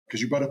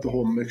because you brought up the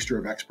whole mixture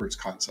of experts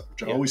concept,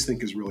 which I always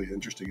think is really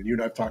interesting. And you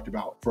and I have talked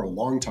about for a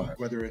long time,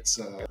 whether it's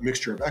a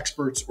mixture of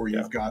experts or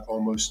you've got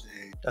almost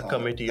a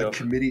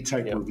committee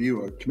type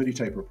review, a committee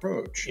type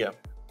approach. Yeah.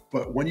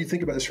 But when you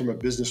think about this from a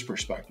business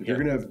perspective, you're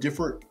going to have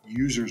different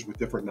users with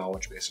different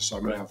knowledge bases. So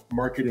I'm going to have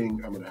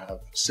marketing, I'm going to have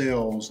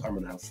sales, I'm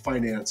going to have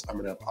finance, I'm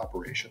going to have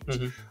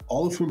operations,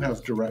 all of whom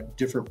have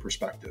different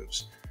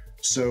perspectives.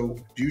 So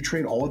do you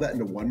train all of that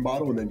into one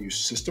model and then use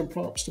system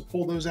prompts to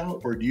pull those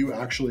out? Or do you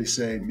actually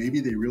say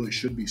maybe they really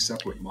should be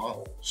separate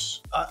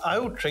models? I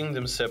would train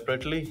them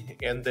separately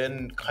and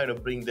then kind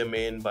of bring them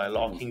in by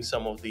locking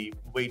some of the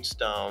weights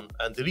down.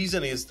 And the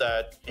reason is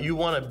that you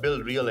want to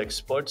build real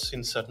experts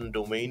in certain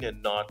domain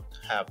and not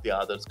have the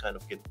others kind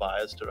of get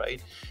biased,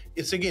 right?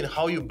 It's again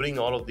how you bring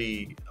all of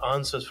the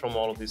answers from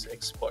all of these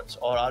experts.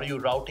 Or are you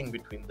routing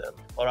between them?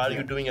 Or are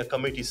you doing a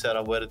committee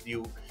setup where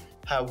you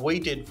have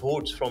weighted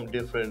votes from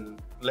different,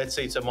 let's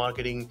say it's a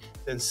marketing,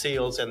 then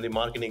sales and the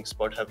marketing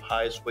expert have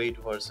highest weight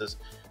versus,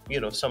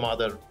 some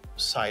other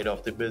side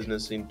of the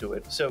business into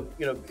it. So,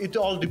 it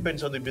all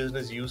depends on the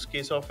business use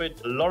case of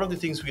it. A lot of the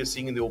things we are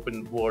seeing in the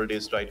open world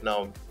is right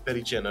now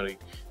very generic.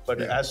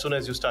 But as soon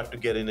as you start to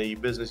get in a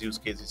business use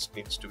case, it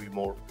needs to be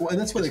more. Well, and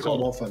that's why they call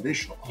them all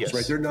foundational models,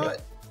 right? They're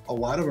not, a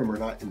lot of them are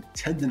not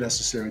intended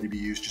necessarily to be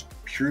used just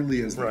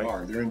purely as they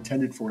are. They're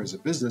intended for as a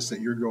business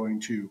that you're going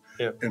to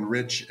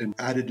enrich and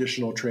add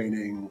additional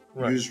training,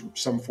 use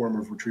some form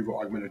of retrieval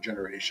augmented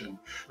generation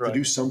to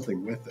do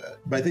something with it.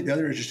 But I think the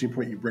other interesting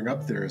point you bring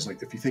up there is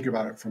like, if you think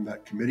about it from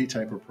that committee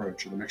type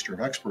approach or the mixture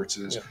of experts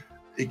is,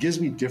 it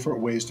gives me different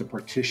ways to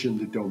partition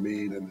the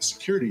domain and the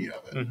security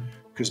of it.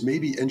 Because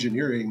maybe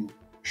engineering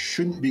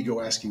shouldn't be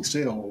go asking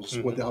sales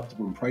what the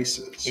optimum price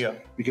is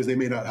because they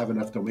may not have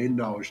enough domain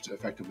knowledge to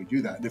effectively do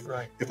that.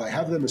 And if I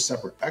have them as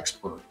separate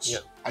experts,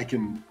 I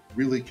can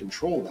really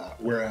control that.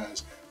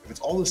 Whereas if it's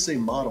all the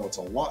same model, it's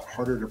a lot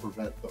harder to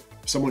prevent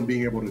someone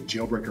being able to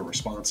jailbreak a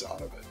response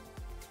out of it.